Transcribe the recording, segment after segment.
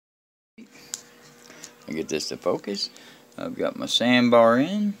I get this to focus. I've got my sandbar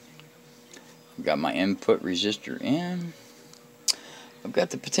in. I've got my input resistor in. I've got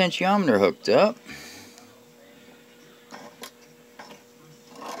the potentiometer hooked up.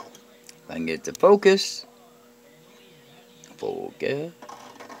 If I can get it to focus. Focus.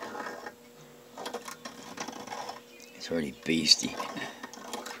 It's already beastie.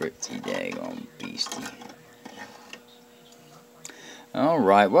 Pretty daggone beastie.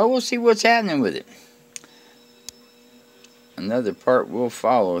 Alright, well, we'll see what's happening with it. Another part will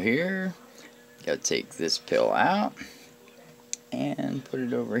follow here. Got to take this pill out and put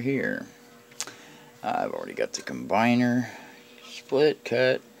it over here. I've already got the combiner split,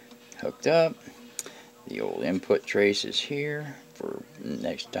 cut, hooked up. The old input trace is here for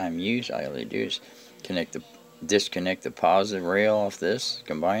next time use. All I have to do is disconnect the positive rail off this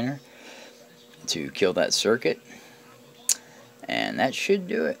combiner to kill that circuit. And that should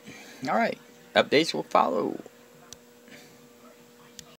do it. Alright, updates will follow.